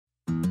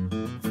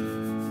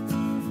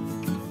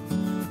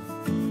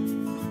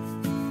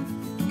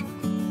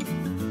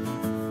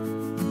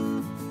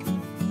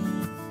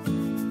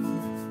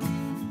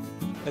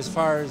as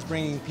far as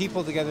bringing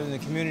people together in the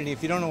community.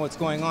 If you don't know what's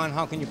going on,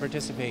 how can you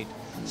participate?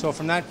 So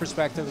from that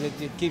perspective,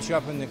 it keeps you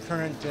up in the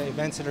current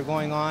events that are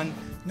going on.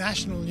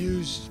 National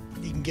news,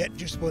 you can get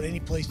just about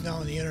any place now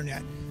on the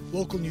internet.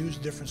 Local news,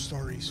 different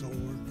stories. So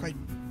we're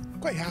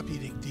quite happy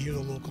to hear the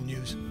local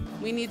news.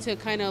 We need to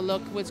kind of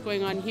look what's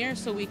going on here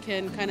so we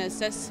can kind of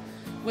assess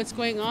what's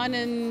going on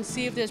and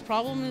see if there's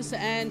problems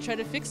and try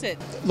to fix it.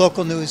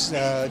 Local news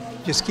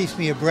just keeps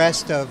me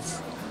abreast of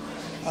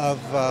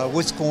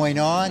what's going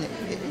on.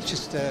 It's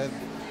just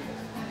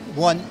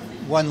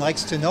one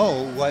likes to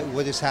know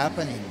what is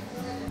happening.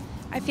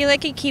 I feel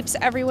like it keeps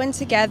everyone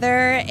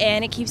together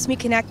and it keeps me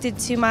connected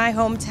to my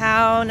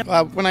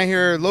hometown. When I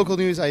hear local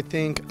news, I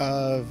think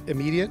of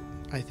immediate.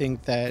 I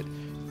think that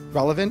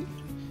relevant.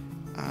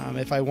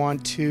 If I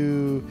want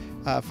to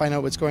find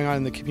out what's going on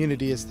in the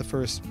community, it's the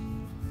first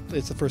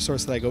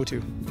source that I go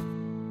to.